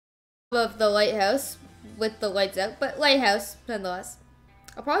of the lighthouse with the lights out, but lighthouse nonetheless.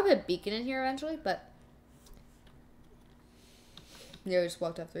 I'll probably put a beacon in here eventually, but there, we just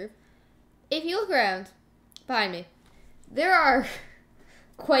walked off the roof. If you look around behind me, there are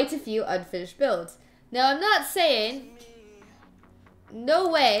quite a few unfinished builds. Now, I'm not saying no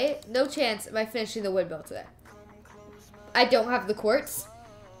way, no chance am I finishing the wood build today. I don't have the quartz.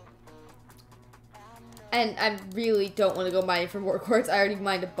 And I really don't want to go mining for more quartz. I already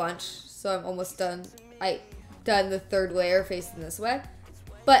mined a bunch, so I'm almost done. I done the third layer facing this way.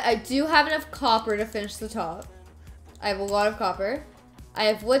 But I do have enough copper to finish the top. I have a lot of copper. I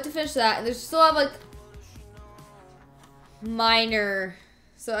have wood to finish that, and there's still have like minor.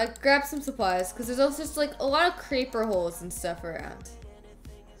 So I grabbed some supplies because there's also just like a lot of creeper holes and stuff around.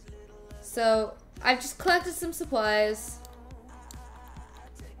 So I've just collected some supplies.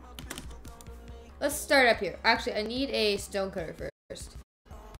 Let's start up here. Actually, I need a stone cutter first.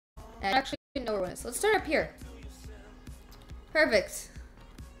 And I actually didn't know where one is. Let's start up here. Perfect.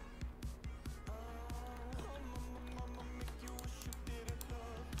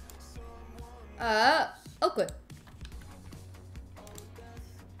 Oh good.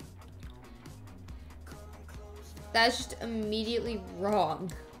 That's just immediately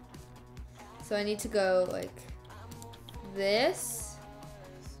wrong. So I need to go like this.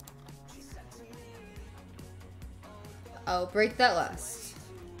 I'll break that last.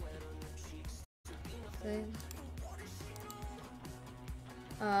 Thing.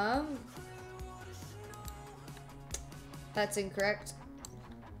 That's incorrect.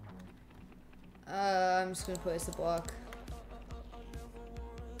 I'm just gonna place the block.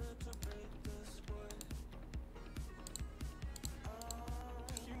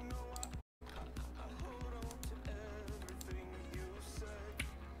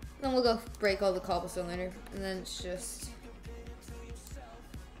 Then we'll go break all the cobblestone later, and then it's just.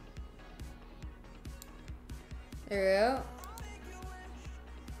 There we go.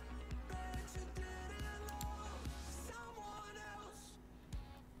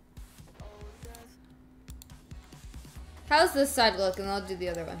 How's this side look? And I'll do the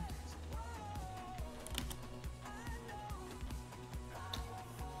other one.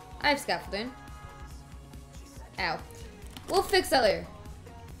 I have scaffolding. Ow. We'll fix that later.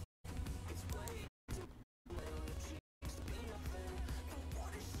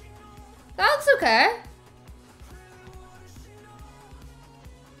 That looks okay.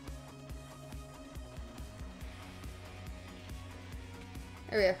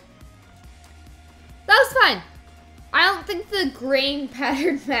 There we go. That was fine. I don't think the grain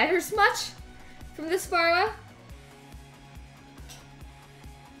pattern matters much from this far away.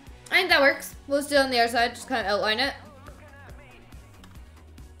 I think that works. We'll just do it on the other side, just kind of outline it.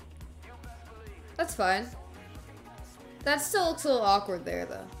 That's fine. That still looks a little awkward there,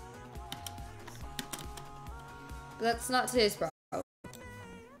 though. But that's not today's problem.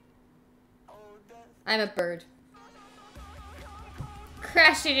 I'm a bird.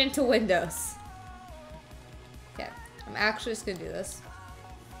 Crashing into windows. Okay, I'm actually just gonna do this.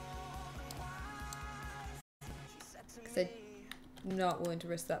 Because I'm not willing to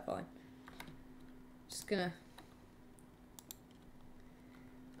risk that falling. Just gonna...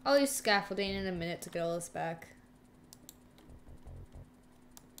 I'll use scaffolding in a minute to get all this back.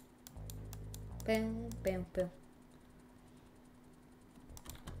 Bam, bam, bam.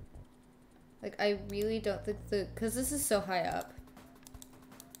 Like, I really don't think because this is so high up.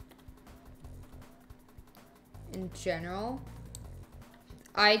 In general,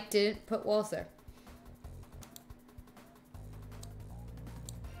 I didn't put walls there.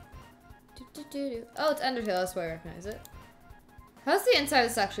 Oh, it's Undertale, that's why I recognize it. How's the inside of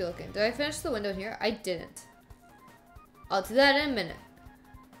this actually looking? Did I finish the window here? I didn't. I'll do that in a minute.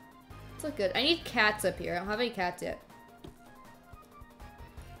 It's look good. I need cats up here. I don't have any cats yet.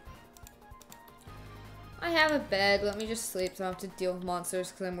 I have a bed. Let me just sleep so I don't have to deal with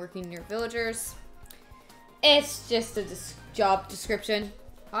monsters because I'm working near villagers. It's just a job description.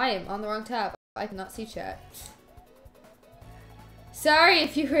 I am on the wrong tab. I cannot see chat. Sorry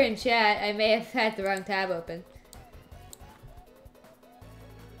if you were in chat. I may have had the wrong tab open.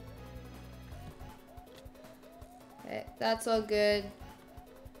 Okay, that's all good.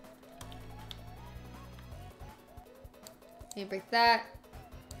 Can you break that?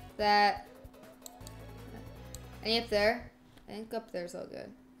 That. Any up there? I think up there's all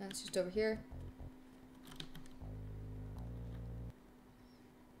good. And it's just over here.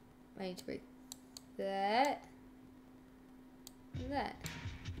 I need to break that. And that.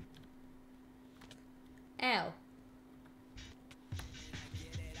 Ow.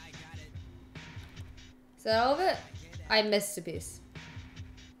 Is that all of it? I missed a piece.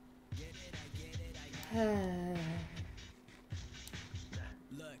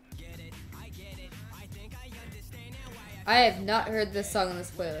 I have not heard this song on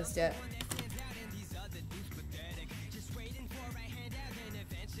this playlist yet.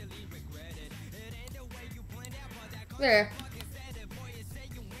 There.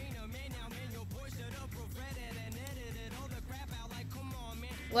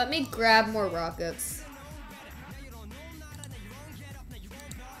 Let me grab more rockets.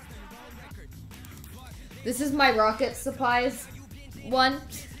 This is my rocket supplies one.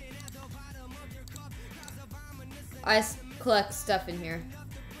 I collect stuff in here.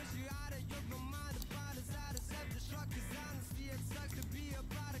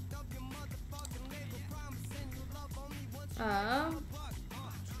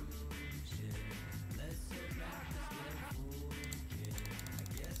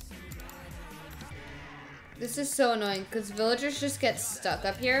 This is so annoying because villagers just get stuck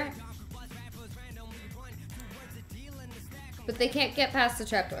up here. But they can't get past the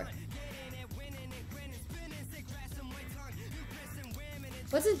trapdoor.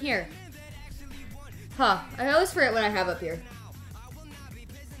 What's in here? Huh. I always forget what I have up here.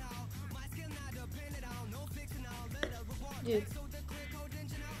 Dude.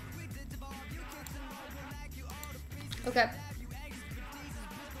 Okay.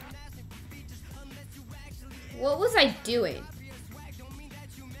 What was I doing?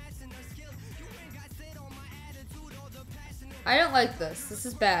 I don't like this. This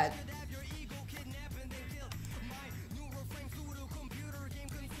is bad.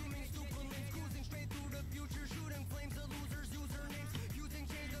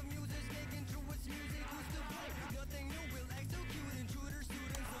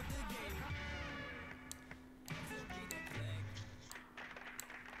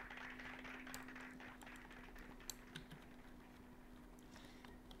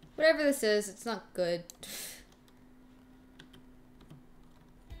 Whatever this is, it's not good.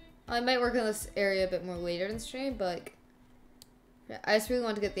 I might work on this area a bit more later in the stream, but like, I just really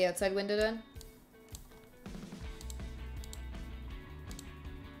want to get the outside window done.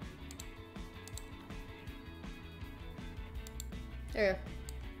 There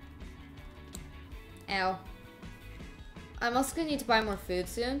we go. Ow. I'm also gonna need to buy more food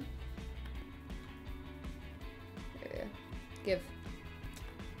soon. There we go. Give.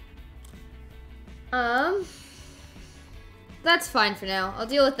 That's fine for now. I'll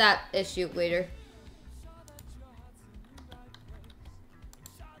deal with that issue later.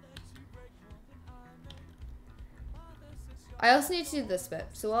 I also need to do this bit.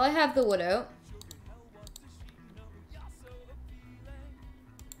 So while I have the wood out,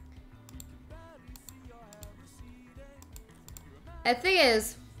 the thing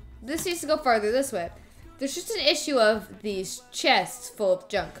is, this needs to go farther this way. There's just an issue of these chests full of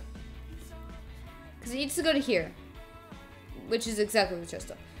junk. Because it needs to go to here. Which is exactly what the chest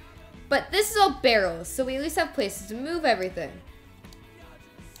does. But this is all barrels, so we at least have places to move everything.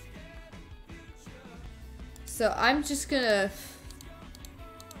 So I'm just gonna...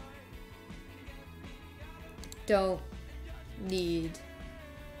 Don't need...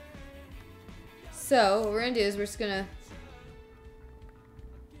 So what we're gonna do is we're just gonna...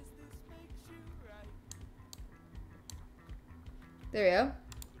 There we go.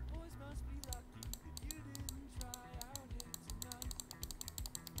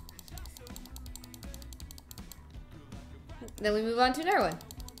 Then we move on to another one.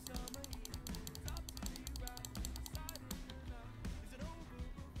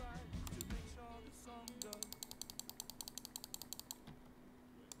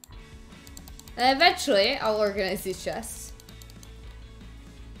 And eventually, I'll organize these chests.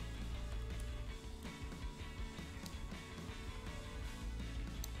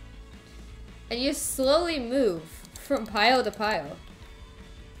 And you slowly move from pile to pile.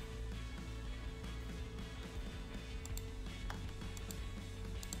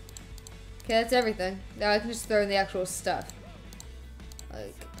 Okay, that's everything. Now I can just throw in the actual stuff.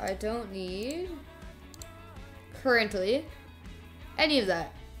 Like, I don't need, currently, any of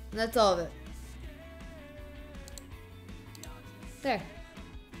that. And that's all of it. There.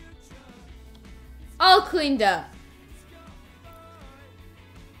 All cleaned up.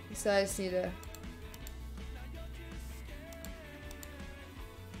 So I just need to...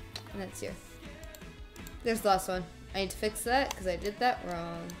 And that's here. There's the last one. I need to fix that because I did that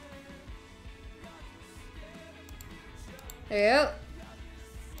wrong. There you go.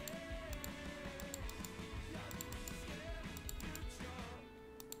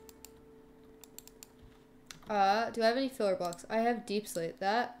 Do I have any filler blocks? I have deep slate.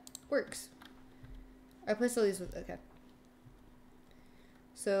 That works. I placed all these with... Okay.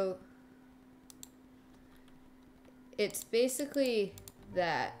 So... it's basically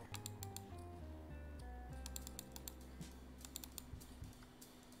that.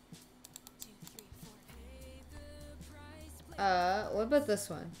 What about this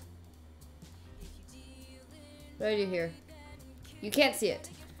one? What do I do here? You can't see it.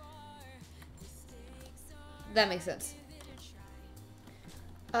 That makes sense.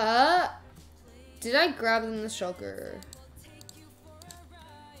 Did I grab them in the shulker?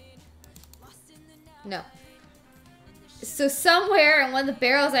 No. So somewhere in one of the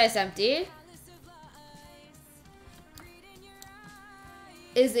barrels I just emptied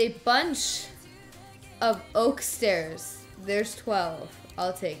is a bunch of oak stairs. There's 12.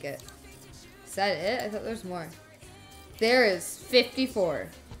 I'll take it. Is that it? I thought there was more. There is 54.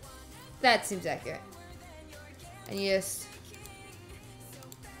 That seems accurate. And you just...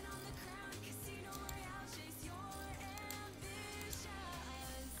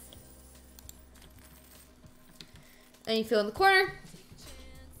 and you fill in the corner.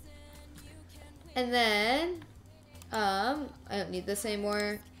 And then, I don't need this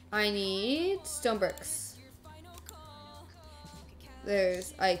anymore. I need stone bricks.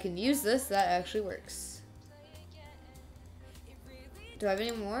 I can use this. That actually works. Do I have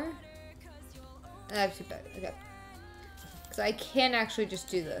any more? I have 2 bags. Okay. Because I can actually just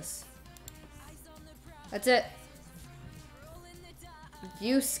do this. That's it.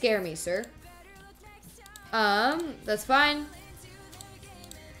 You scare me, sir. That's fine.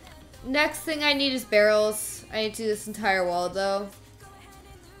 Next thing I need is barrels. I need to do this entire wall, though.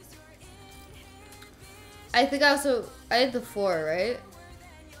 I think I had the floor, right?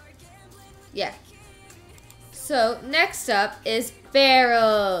 Yeah. So, next up is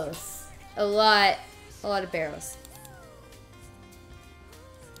barrels. A lot of barrels.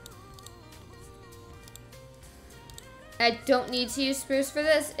 I don't need to use spruce for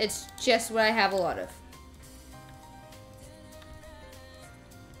this. It's just what I have a lot of.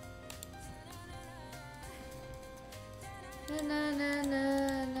 Na, na,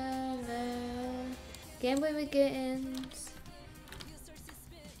 na, na, na. Gambling with kittens.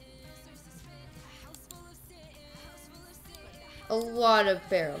 A lot of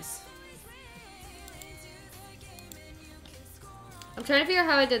barrels. I'm trying to figure out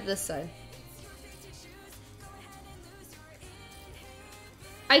how I did this side.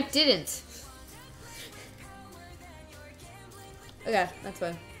 I didn't. Okay, that's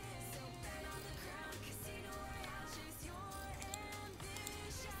fine.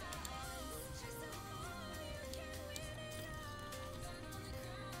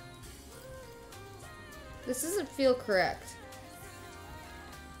 This doesn't feel correct.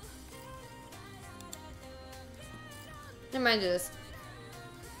 Never mind this.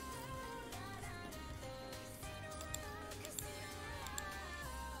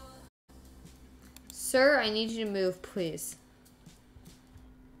 Sir, I need you to move, please.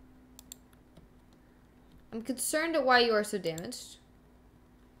 I'm concerned at why you are so damaged.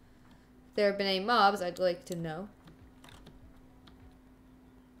 If there have been any mobs, I'd like to know.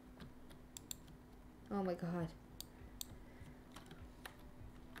 Oh my god.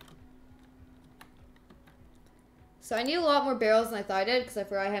 So I need a lot more barrels than I thought I did because I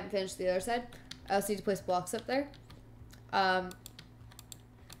forgot I hadn't finished the other side. I also need to place blocks up there. So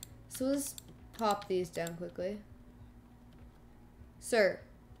let's pop these down quickly. Sir.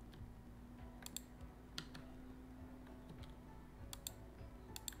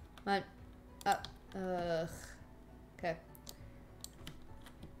 Come on. Up. Okay.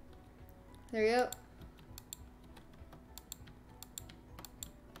 There we go.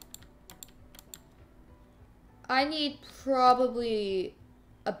 I need probably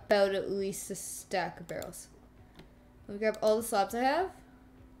about at least a stack of barrels. Let me grab all the slabs I have.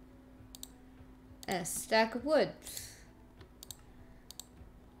 And a stack of wood.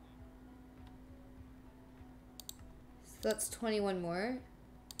 So that's 21 more.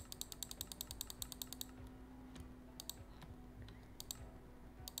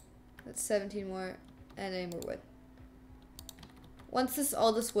 That's 17 more. And any more wood. Once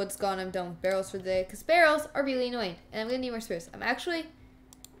all this wood's gone, I'm done with barrels for the day. Because barrels are really annoying. And I'm going to need more spruce.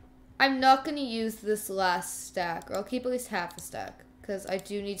 I'm not going to use this last stack. Or I'll keep at least half a stack. Because I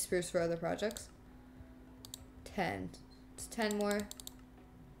do need spruce for other projects. 10. It's 10 more.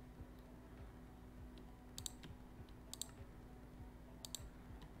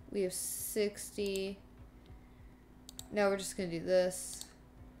 We have 60. Now we're just going to do this.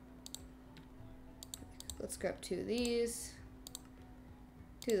 Let's grab 2 of these.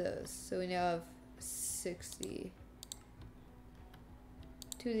 2 of those. So we now have 60.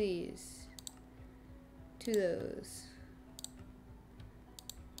 2 of these. 2 of those.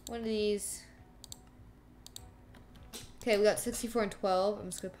 1 of these. Okay, we got 64 and 12.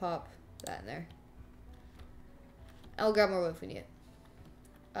 I'm just gonna pop that in there. I'll grab more wood if we need it.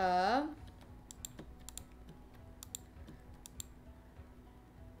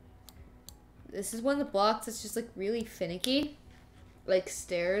 This is one of the blocks that's just like really finicky. Like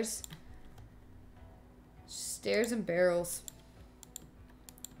stairs. Stairs and barrels.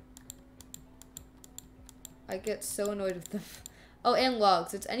 I get so annoyed with them. Oh, and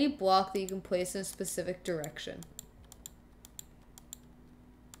logs. It's any block that you can place in a specific direction.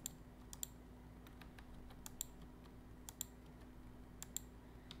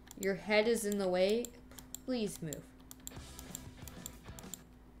 Your head is in the way. Please move.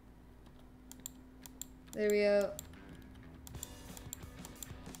 There we go.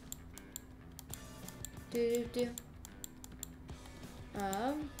 Do.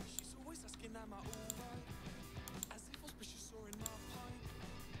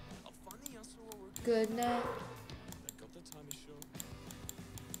 Good night.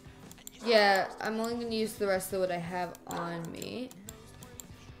 Yeah, I'm only gonna use the rest of what I have on me.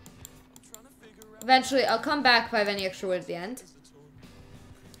 Eventually, I'll come back if I have any extra wood at the end.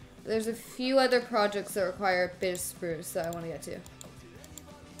 There's a few other projects that require a bit of spruce that I want to get to.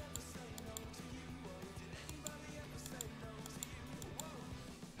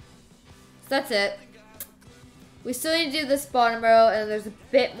 So that's it. We still need to do this bottom row, and there's a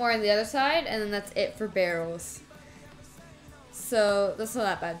bit more on the other side, and then that's it for barrels. So that's not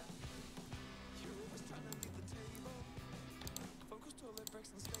that bad.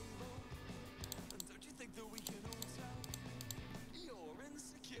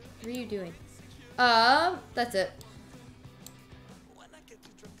 What are you doing? That's it.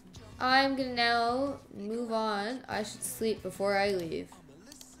 I'm gonna now move on. I should sleep before I leave.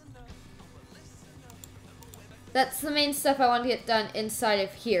 That's the main stuff I want to get done inside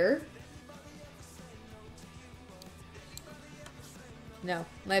of here. No,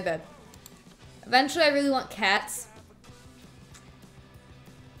 my bed. Eventually, I really want cats.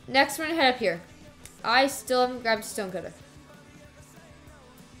 Next, we're gonna head up here. I still haven't grabbed a stonecutter.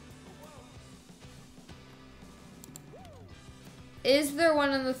 Is there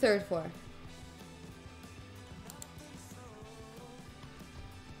one on the 3rd floor?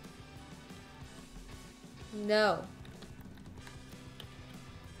 No.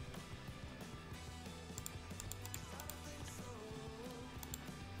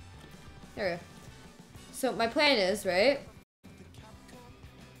 There we go. So my plan is, right?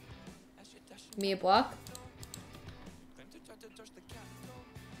 Me a block.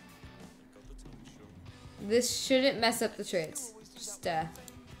 This shouldn't mess up the trades. Just,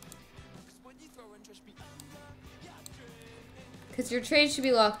 because your trade should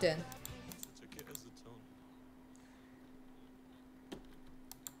be locked in.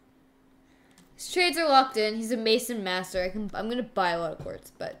 His trades are locked in. He's a mason master. I'm gonna buy a lot of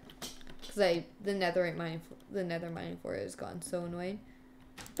quartz, but because the nether mining for it is gone. So annoying.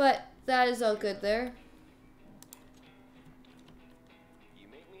 But that is all good there. You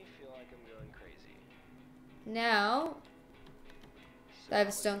make me feel like I'm going crazy. Now, I have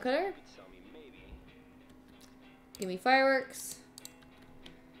a stonecutter. Give me fireworks.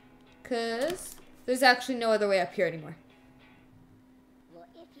 Because there's actually no other way up here anymore. Well,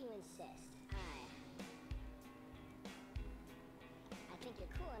 if you insist, I think you're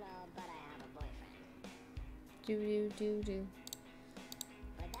cool and all, but I have a boyfriend. Do.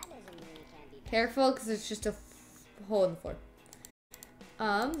 But that doesn't mean you can't be Careful, because it's just a hole in the floor.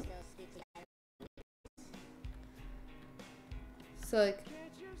 still sleep together. So like,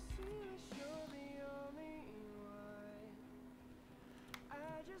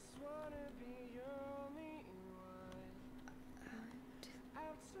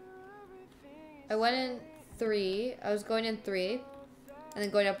 I went in 3. I was going in 3, and then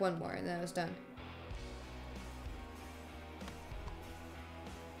going up 1 more, and then I was done.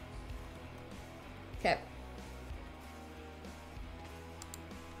 Okay.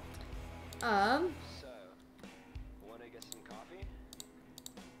 So, wanna get some coffee?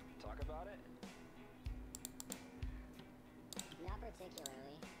 Talk about it? Not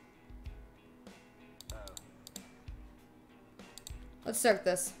particularly. Oh. Let's start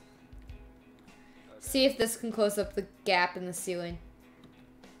this. See if this can close up the gap in the ceiling.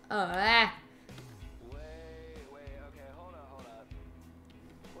 Oh, ah. Wait, okay, hold up.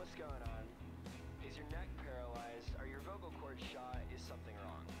 What's going on? Is your neck paralyzed? Are your vocal cords shot? Is something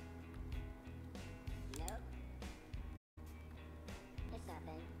wrong? Nope. It's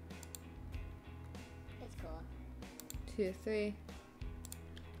nothing. It's cool. 2, 3.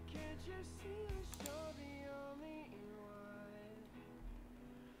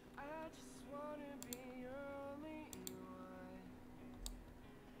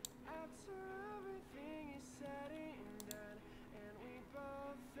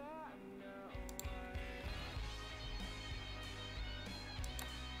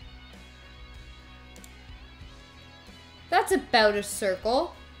 that's about a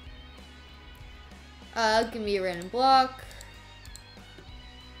circle. Give me a random block.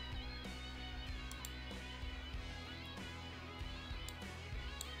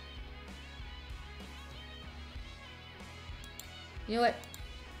 You know what?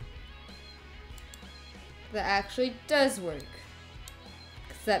 That actually does work.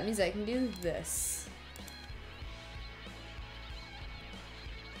 Because that means I can do this.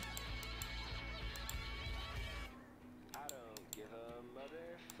 I don't give a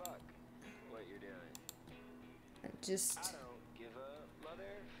motherfuck what you're doing. Just I don't give a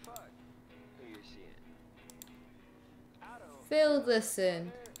motherfuck who you're seeing. I don't fill this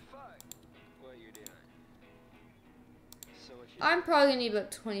in. motherfuck what you're doing. So what you I'm probably gonna need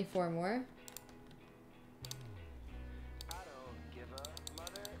about 24 more. I don't give a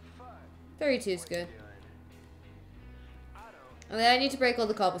motherfuck 32 is good. doing. I don't And then I need to break all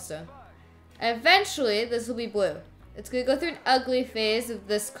the cobblestone. And eventually, this will be blue. It's gonna go through an ugly phase of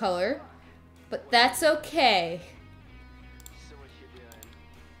this color, but that's okay. so what you doing.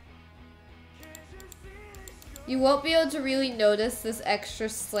 You won't be able to really notice this extra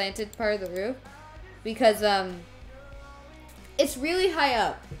slanted part of the roof because it's really high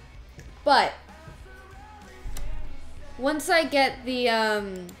up. But once I get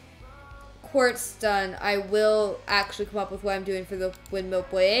the quartz done, I will actually come up with what I'm doing for the windmill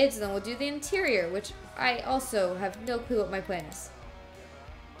blades, and then we'll do the interior, which I also have no clue what my plan is.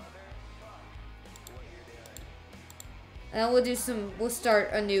 And then we'll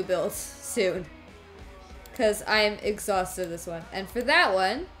start a new build soon. Because I am exhausted of this one. And for that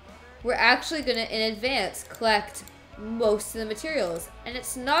one, we're actually going to, in advance, collect most of the materials. And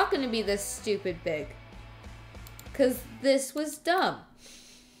it's not going to be this stupid big. Because this was dumb.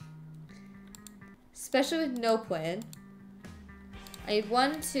 Especially with no plan. I need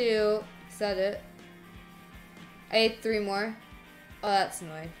 1, 2, is that it? I need 3 more. Oh, that's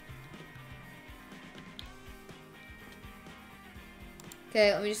annoying.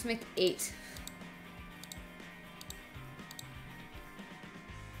 Okay, let me just make 8.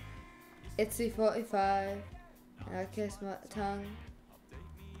 It's the 45. I kiss my tongue.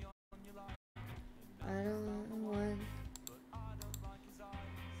 I don't want one.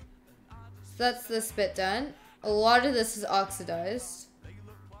 So that's this bit done. A lot of this is oxidized.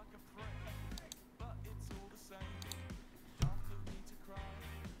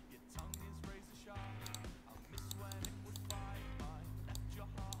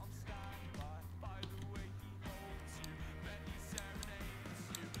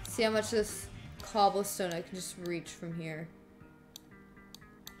 See how much of this cobblestone I can just reach from here.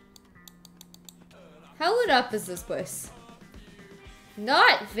 How lit up is this place?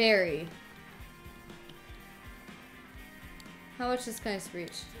 Not very. How much does can I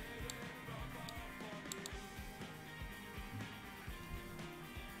reach?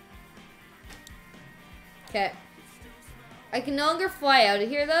 Okay. I can no longer fly out of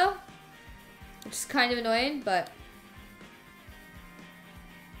here though, which is kind of annoying, but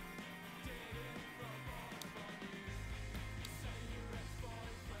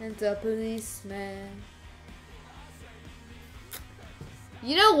and a policeman.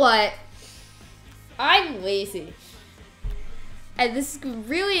 You know what? I'm lazy. And this is gonna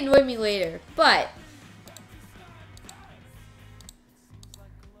really annoy me later, but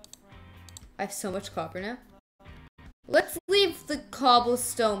I have so much copper now. Let's leave the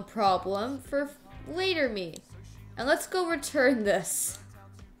cobblestone problem for later me. And let's go return this.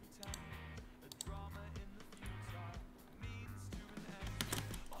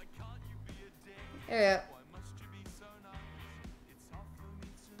 There we go.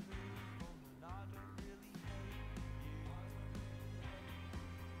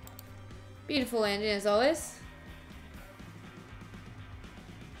 Beautiful landing as always.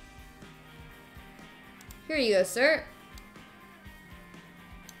 Here you go, sir.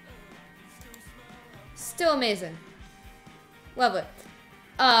 Still amazing. Lovely.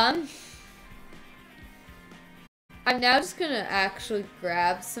 I'm now just gonna actually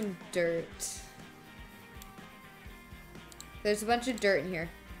grab some dirt. There's a bunch of dirt in here.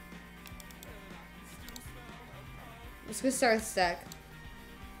 I'm just gonna start with a stack.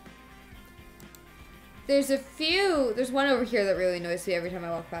 There's one over here that really annoys me every time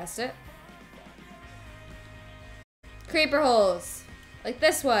I walk past it. Creeper holes. Like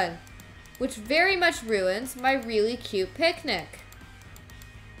this one. Which very much ruins my really cute picnic.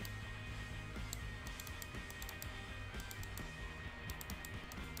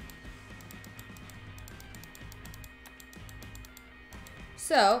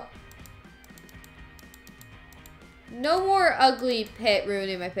 So, no more ugly pit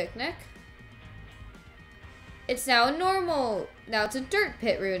ruining my picnic. It's now a normal. Now it's a dirt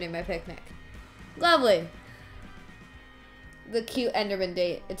pit ruining my picnic. Lovely. The cute Enderman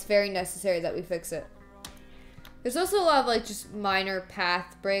date. It's very necessary that we fix it. There's also a lot of like just minor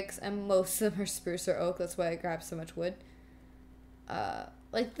path breaks, and most of them are spruce or oak. That's why I grabbed so much wood.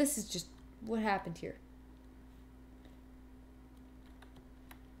 Like this is just what happened here.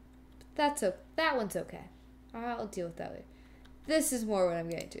 That one's okay. I'll deal with that later. This is more what I'm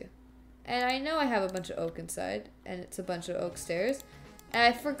getting to. And I know I have a bunch of oak inside, and it's a bunch of oak stairs. And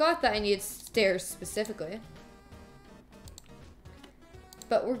I forgot that I needed stairs specifically.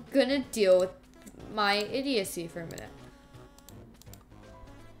 But we're gonna deal with my idiocy for a minute.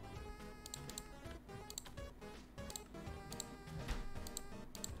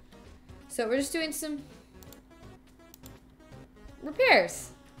 So we're just doing some repairs.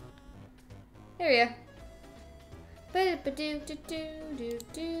 There we go.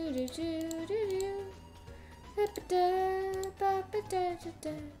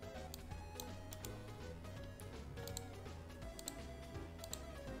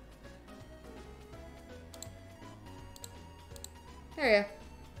 There we go.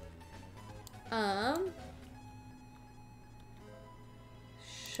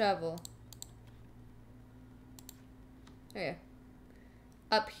 Shovel. There you go.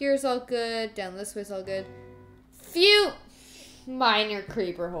 Up here's all good. Down this way's all good. Few minor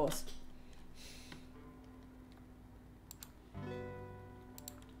creeper holes.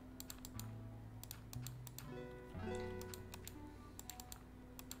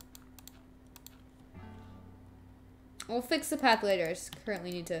 We'll fix the path later. I just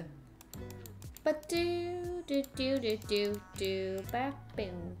currently need to. But do do do do do do ba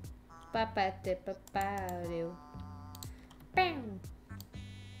boom ba ba da ba ba do bam.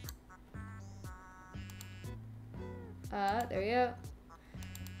 There we go.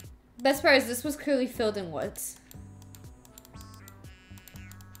 Best part is this was clearly filled in woods.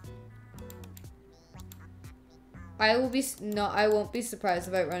 I won't be surprised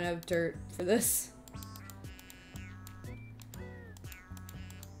if I run out of dirt for this.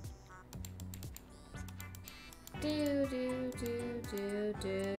 Do do do do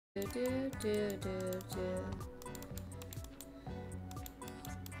do do do do do.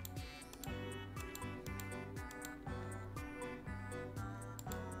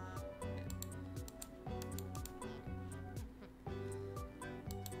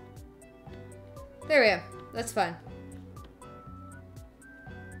 There we go. That's fine.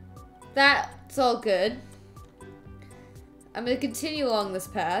 That's all good. I'm gonna continue along this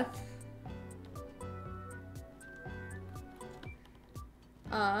path.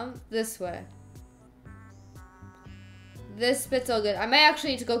 This way. This bit's all good. I might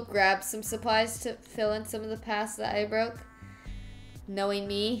actually need to go grab some supplies to fill in some of the paths that I broke. Knowing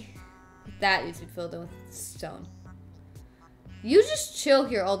me, that needs to be filled in with stone. You just chill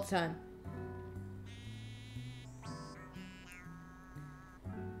here all the time.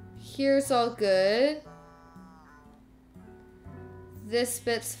 Here's all good. This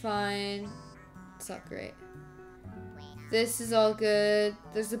bit's fine. It's not great. This is all good.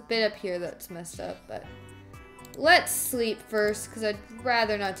 There's a bit up here that's messed up, but let's sleep first because I'd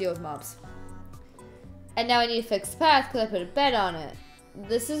rather not deal with mobs. And now I need to fix the path because I put a bed on it.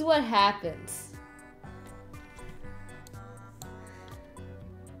 This is what happens.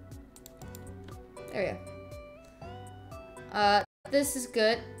 There we go. This is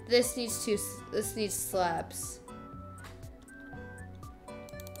good. This needs slabs.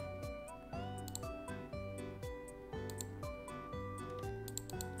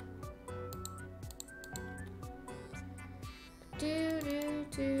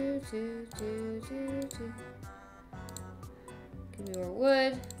 Do. Give me more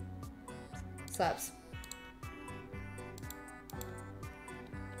wood. Slabs.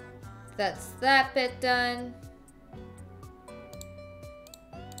 That's that bit done.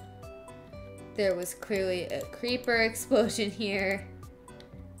 There was clearly a creeper explosion here.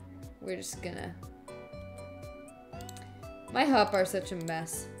 We're just gonna... My hotbar's such a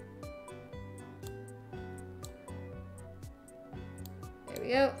mess. There we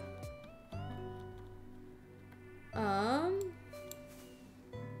go.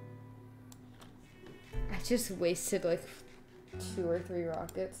 I just wasted like 2 or 3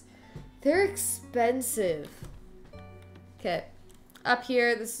 rockets. They're expensive. Okay. Up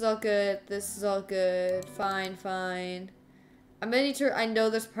here, this is all good. This is all good. Fine, fine. I'm gonna need to... I know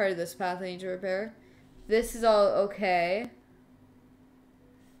there's part of this path I need to repair. This is all okay.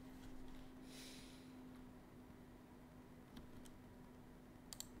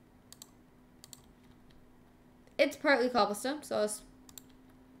 It's partly cobblestone, so I'll...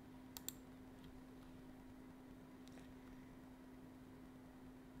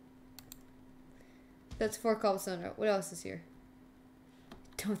 That's 4 cobblestone. What else is here?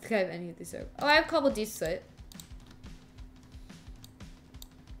 Don't think I have any of these. Oh, I have cobble decent.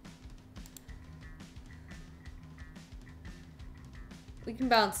 We can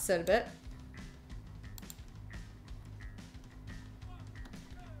balance this out a bit.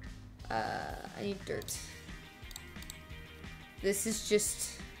 I need dirt. This is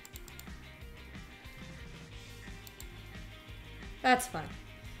just... That's fine.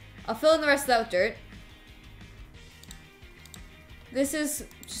 I'll fill in the rest of that with dirt. This is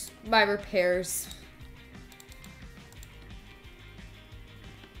just my repairs.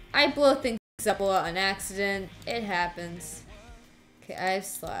 I blow things up a lot on accident. It happens. Okay, I have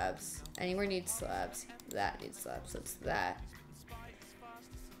slabs. Anywhere needs slabs. That needs slabs. So it's that.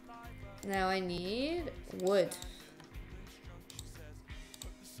 Now I need wood.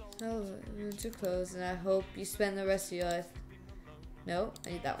 Oh, rooms are closed, and I hope you spend the rest of your life. No, I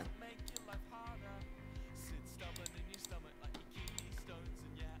need that one.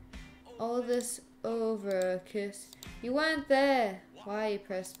 All this over a kiss. You weren't there. Why are you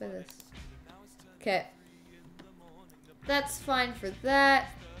pressed by this? Okay. That's fine for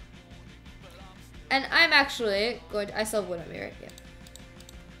that. And I'm actually going to... I still have wood on me, right? Yeah.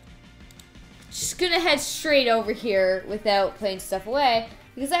 Just gonna head straight over here without putting stuff away.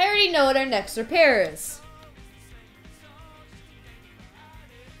 Because I already know what our next repair is.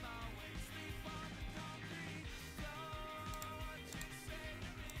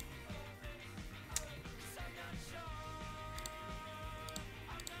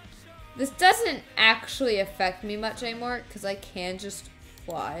 This doesn't actually affect me much anymore because I can just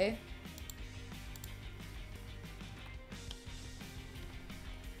fly.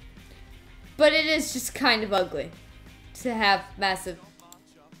 But it is just kind of ugly to have massive...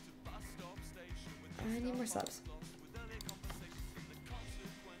 I need more slabs.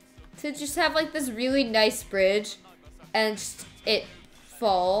 To just have like this really nice bridge and just it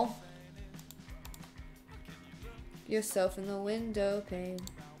fall. Yourself in the window pane.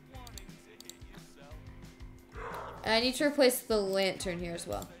 And I need to replace the lantern here as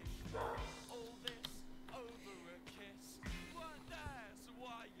well.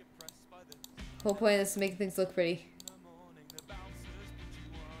 Whole point is to make things look pretty.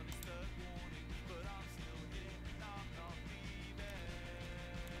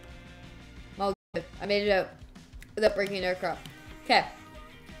 All good. I made it out without breaking our crop. Okay.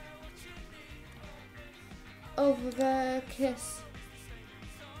 Over the kiss.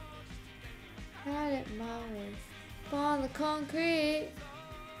 Had it my way. On the concrete.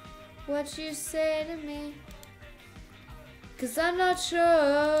 What you say to me? 'Cause I'm not sure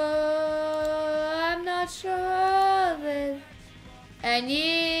that I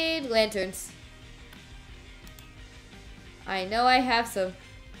need lanterns. I know I have some.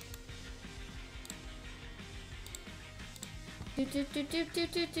 Do, do, do, do, do,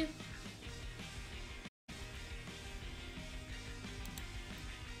 do, do.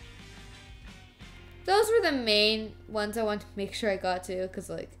 Those were the main ones I wanted to make sure I got to, because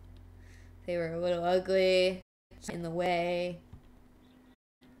like they were a little ugly, in the way.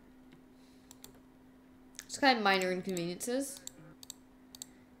 Just kind of minor inconveniences.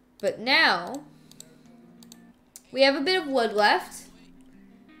 But now we have a bit of wood left.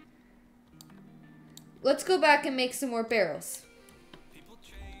 Let's go back and make some more barrels.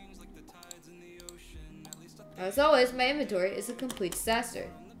 As always, my inventory is a complete disaster.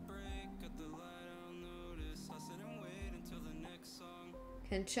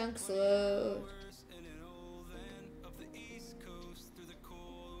 Can chunks load?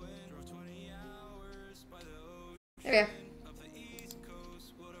 There we go.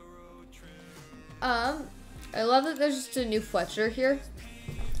 I love that there's just a new Fletcher here.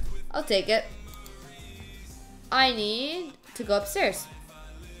 I'll take it. I need to go upstairs.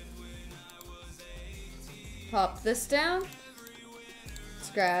 Pop this down. Let's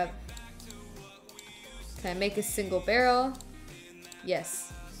grab. Can I make a single barrel?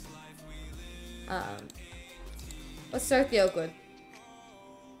 Yes. Let's start the oak wood.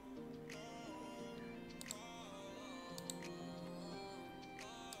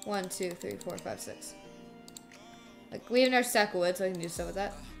 One, two, three, four, five, six. Like, we have our stack of wood, so I can do stuff with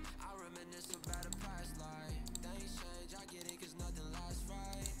that.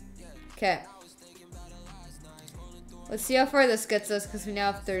 Okay. Let's see how far this gets us, because we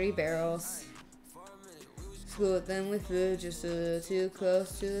now have 30 barrels. School them with food, just a little too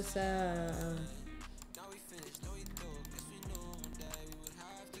close to the sun.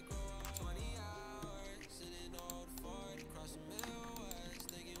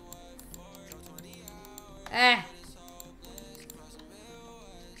 Ah.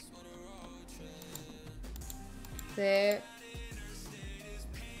 There.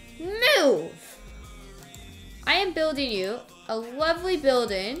 Move! I am building you a lovely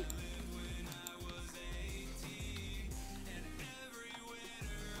building.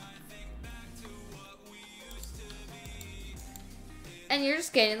 And you're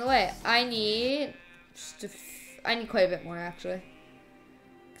just getting in the way. I need quite a bit more, actually.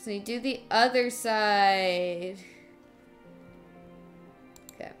 Because I need to do the other side.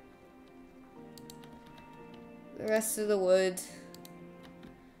 Okay. The rest of the wood.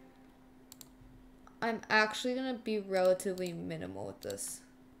 I'm actually going to be relatively minimal with this.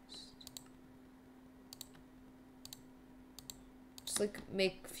 Just like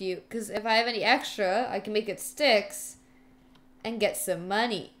make a few. Because if I have any extra, I can make it sticks. And get some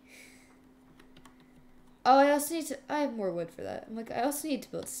money. Oh, I also need to... I have more wood for that. I'm like, I also need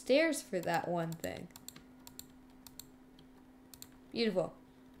to build stairs for that one thing. Beautiful.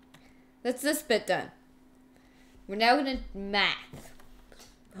 That's this bit done. We're now going to math.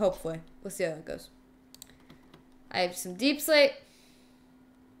 Hopefully. We'll see how that goes. I have some deep slate.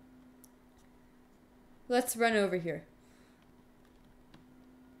 Let's run over here.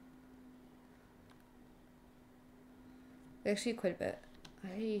 Actually, quite a bit.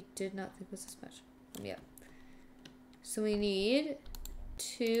 I did not think it was this much. Yeah. So we need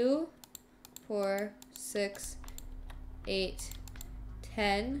 2, 4, 6, 8,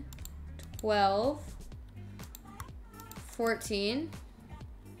 10, 12, 14,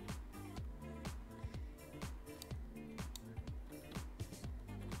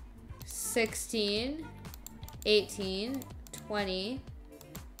 16, 18, 20,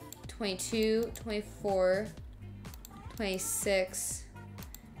 22, 24, 26,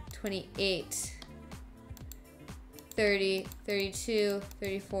 28, 30, 32,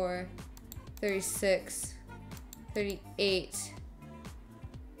 34, 36, 38,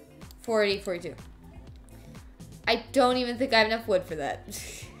 40, 42. I don't even think I have enough wood for that.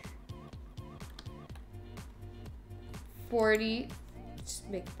 40, just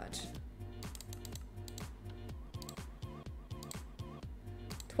make a bunch.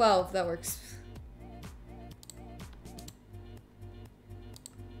 12, that works.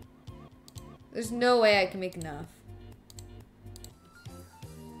 There's no way I can make enough.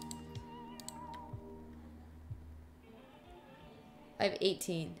 I have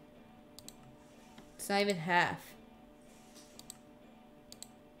 18. It's not even half.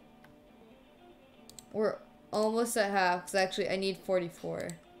 We're almost at half, because actually I need 44.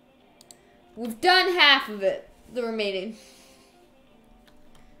 We've done half of it, the remaining.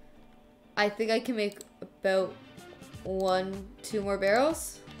 I think I can make about 1, 2 more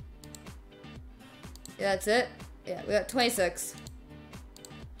barrels. Yeah, that's it. Yeah, we got 26.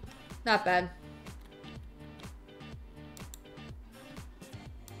 Not bad.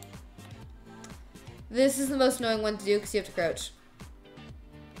 This is the most annoying one to do because you have to crouch.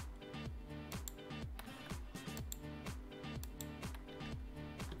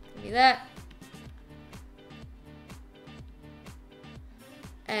 Give me that.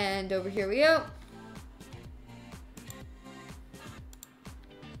 And over here we go.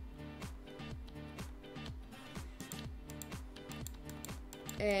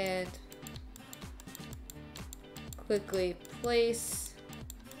 And quickly place.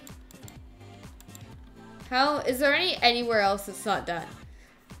 How is there anywhere else that's not done?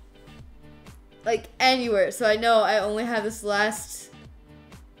 Like anywhere. So I know I only have this last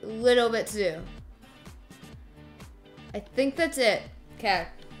little bit to do. I think that's it. Okay.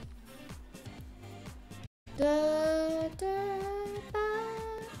 Da, da, ba,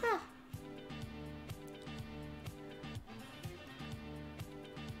 ba.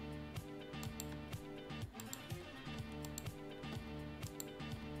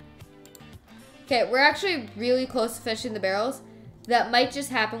 Okay, we're actually really close to finishing the barrels. That might just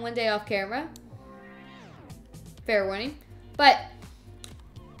happen one day off camera. Fair warning. But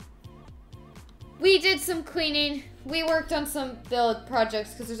we did some cleaning. We worked on some build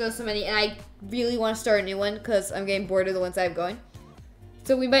projects because there's so many, and I really want to start a new one because I'm getting bored of the ones I have going.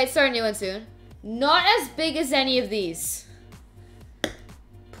 So we might start a new one soon. Not as big as any of these.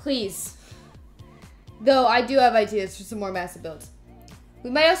 Please. Though I do have ideas for some more massive builds. We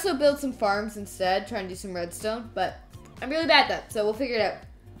might also build some farms instead, try and do some redstone, but I'm really bad at that, so we'll figure it out.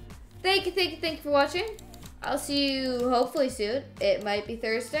 Thank you for watching. I'll see you hopefully soon. It might be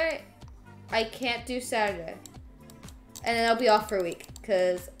Thursday. I can't do Saturday. And then I'll be off for a week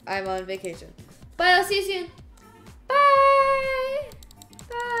because I'm on vacation. But I'll see you soon.